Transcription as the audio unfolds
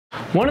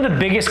One of the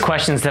biggest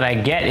questions that I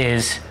get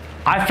is,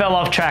 I fell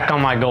off track on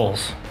my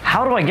goals.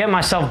 How do I get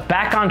myself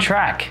back on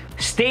track?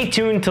 Stay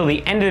tuned till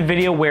the end of the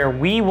video where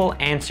we will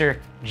answer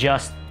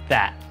just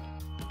that.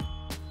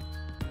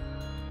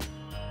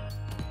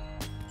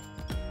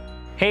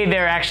 Hey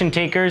there, action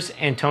takers,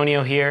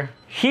 Antonio here.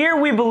 Here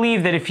we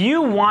believe that if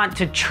you want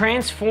to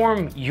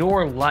transform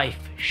your life,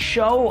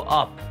 show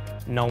up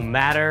no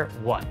matter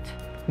what.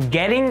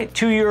 Getting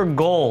to your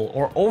goal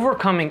or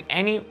overcoming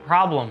any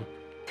problem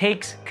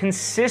takes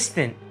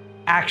consistent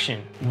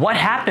action. What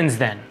happens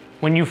then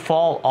when you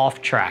fall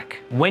off track?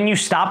 When you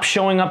stop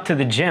showing up to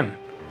the gym?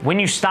 When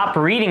you stop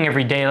reading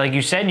every day like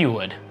you said you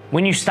would?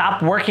 When you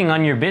stop working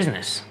on your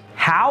business?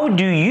 How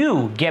do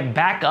you get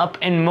back up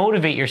and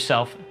motivate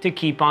yourself to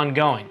keep on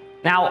going?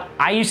 Now,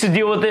 I used to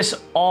deal with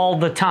this all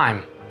the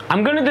time.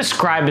 I'm gonna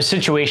describe a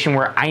situation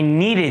where I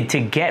needed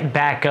to get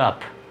back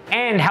up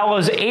and how I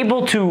was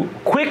able to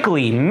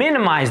quickly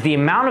minimize the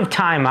amount of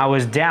time I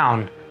was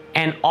down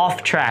and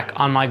off track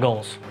on my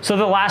goals. So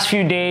the last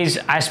few days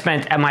I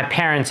spent at my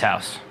parents'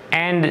 house.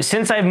 And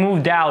since I've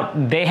moved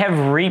out, they have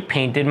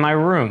repainted my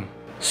room.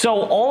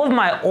 So all of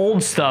my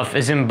old stuff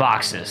is in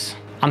boxes.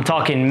 I'm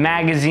talking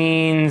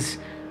magazines,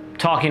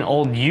 talking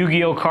old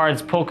Yu-Gi-Oh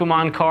cards,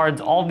 Pokemon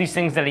cards, all these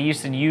things that I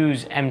used to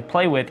use and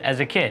play with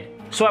as a kid.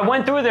 So I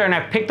went through there and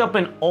I picked up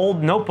an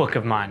old notebook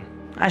of mine.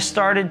 I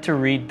started to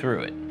read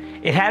through it.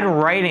 It had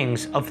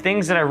writings of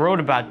things that I wrote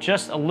about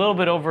just a little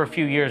bit over a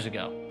few years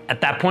ago. At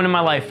that point in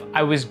my life,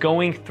 I was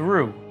going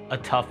through a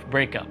tough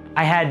breakup.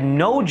 I had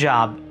no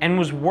job and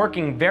was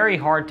working very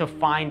hard to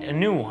find a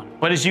new one.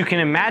 But as you can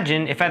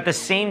imagine, if at the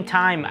same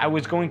time I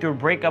was going through a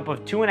breakup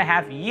of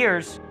 2.5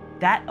 years,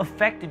 that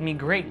affected me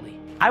greatly.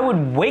 I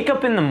would wake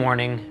up in the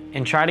morning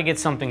and try to get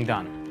something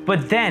done.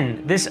 But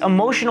then this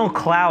emotional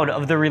cloud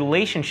of the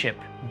relationship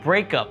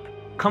breakup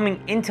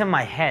coming into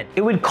my head,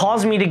 it would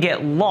cause me to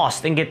get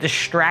lost and get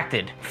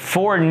distracted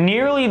for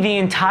nearly the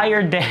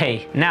entire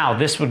day. Now,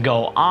 this would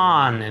go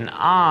on and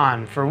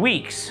on for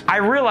weeks. I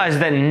realized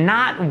that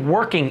not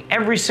working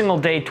every single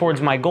day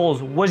towards my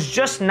goals was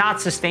just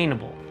not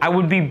sustainable. I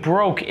would be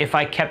broke if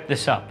I kept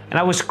this up. And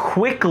I was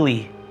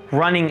quickly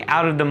running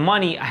out of the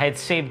money I had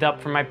saved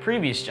up for my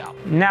previous job.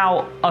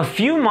 Now, a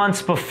few months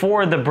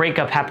before the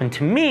breakup happened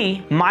to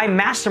me, my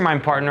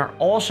mastermind partner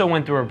also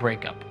went through a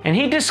breakup. And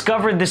he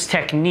discovered this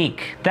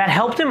technique that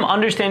helped him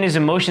understand his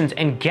emotions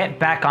and get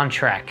back on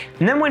track.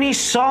 And then when he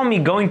saw me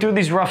going through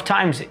these rough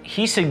times,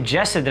 he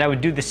suggested that I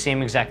would do the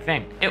same exact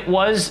thing. It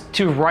was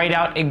to write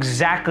out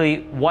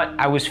exactly what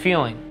I was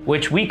feeling,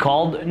 which we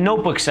called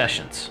notebook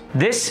sessions.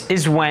 This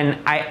is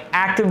when I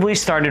actively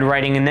started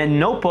writing in that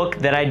notebook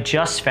that I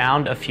just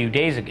found a few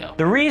days ago.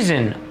 The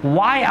reason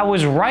why I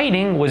was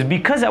writing was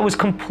because I was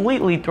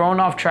completely thrown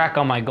off track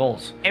on my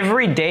goals.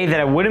 Every day that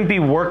I wouldn't be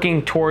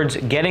working towards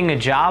getting a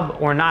job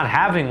or not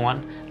having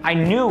one, I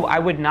knew I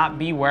would not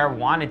be where I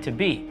wanted to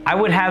be. I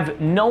would have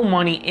no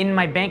money in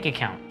my bank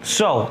account.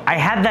 So I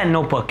had that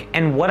notebook,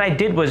 and what I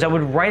did was I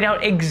would write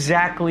out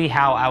exactly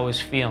how I was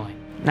feeling.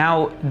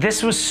 Now,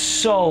 this was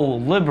so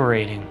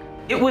liberating.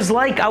 It was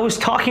like I was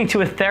talking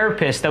to a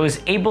therapist that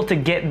was able to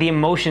get the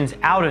emotions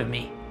out of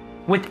me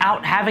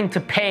without having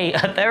to pay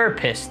a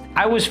therapist.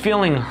 I was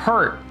feeling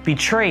hurt,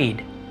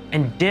 betrayed,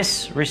 and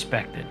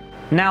disrespected.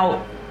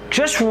 Now,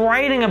 just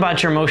writing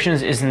about your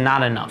emotions is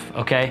not enough,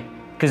 okay?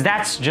 Because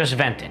that's just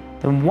venting.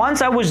 And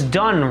once I was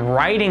done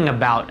writing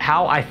about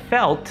how I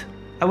felt,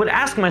 I would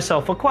ask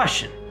myself a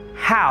question.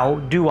 How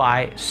do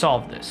I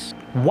solve this?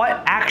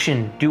 What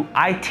action do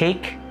I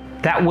take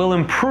that will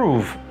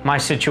improve my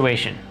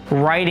situation?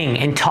 Writing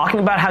and talking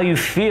about how you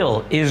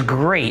feel is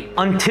great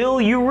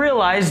until you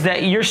realize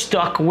that you're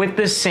stuck with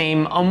the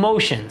same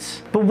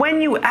emotions. But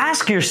when you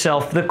ask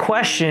yourself the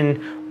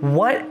question,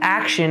 what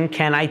action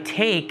can I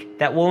take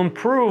that will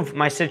improve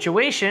my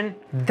situation?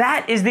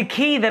 That is the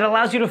key that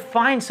allows you to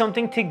find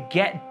something to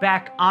get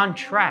back on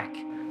track.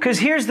 Because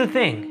here's the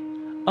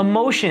thing,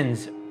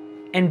 emotions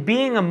and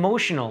being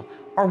emotional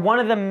are one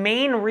of the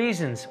main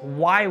reasons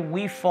why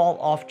we fall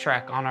off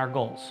track on our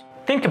goals.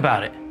 Think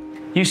about it.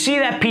 You see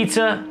that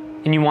pizza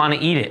and you want to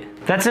eat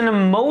it. That's an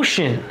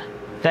emotion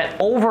that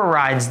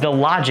overrides the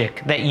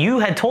logic that you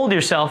had told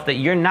yourself that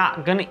you're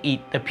not going to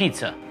eat the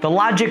pizza. The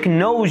logic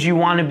knows you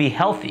want to be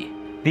healthy.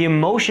 The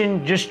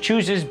emotion just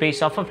chooses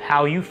based off of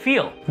how you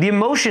feel. The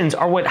emotions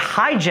are what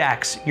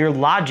hijacks your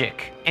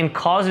logic and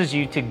causes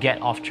you to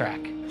get off track.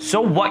 So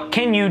what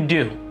can you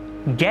do?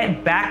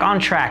 Get back on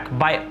track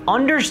by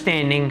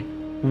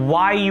understanding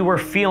why you are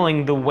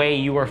feeling the way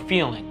you are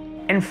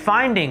feeling, and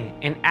finding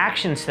an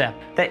action step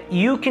that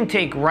you can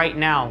take right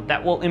now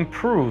that will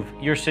improve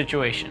your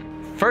situation.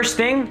 First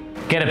thing,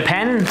 get a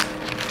pen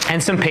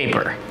and some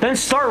paper. Then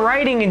start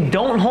writing and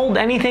don't hold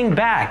anything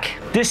back.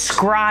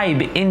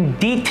 Describe in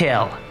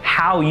detail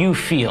how you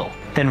feel.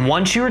 Then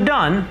once you're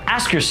done,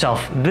 ask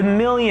yourself the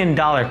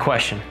million-dollar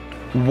question.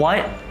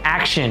 What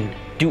action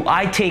do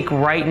I take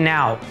right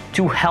now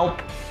to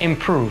help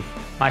improve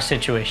my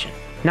situation?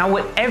 Now,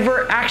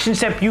 whatever action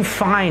step you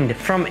find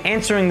from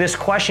answering this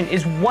question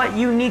is what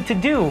you need to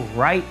do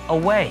right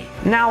away.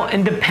 Now,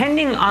 and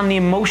depending on the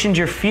emotions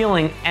you're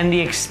feeling and the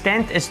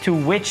extent as to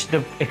which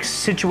the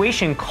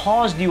situation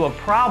caused you a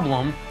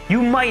problem,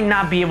 you might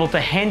not be able to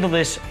handle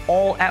this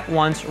all at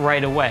once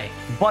right away.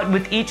 But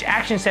with each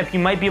action step, you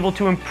might be able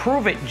to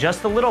improve it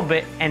just a little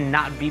bit and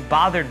not be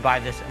bothered by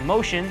this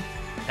emotion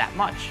that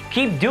much.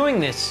 Keep doing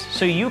this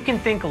so you can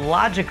think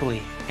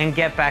logically and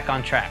get back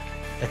on track.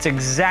 That's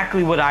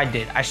exactly what I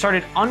did. I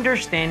started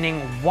understanding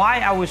why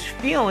I was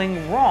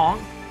feeling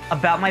wrong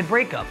about my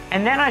breakup.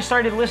 And then I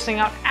started listing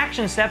out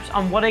action steps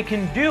on what I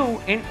can do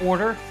in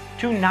order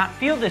to not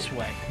feel this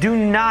way. Do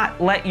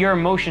not let your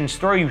emotions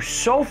throw you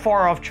so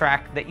far off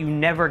track that you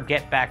never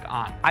get back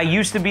on. I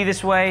used to be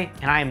this way,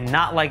 and I am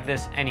not like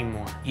this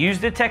anymore. Use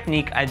the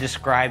technique I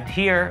described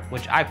here,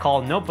 which I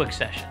call notebook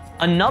sessions.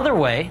 Another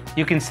way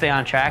you can stay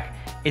on track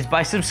is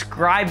by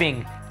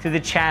subscribing to the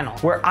channel,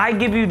 where I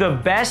give you the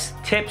best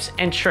tips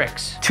and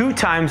tricks 2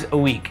 times a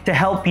week to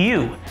help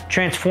you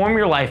transform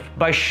your life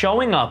by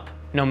showing up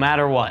no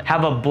matter what.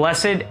 Have a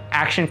blessed,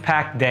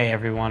 action-packed day,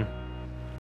 everyone.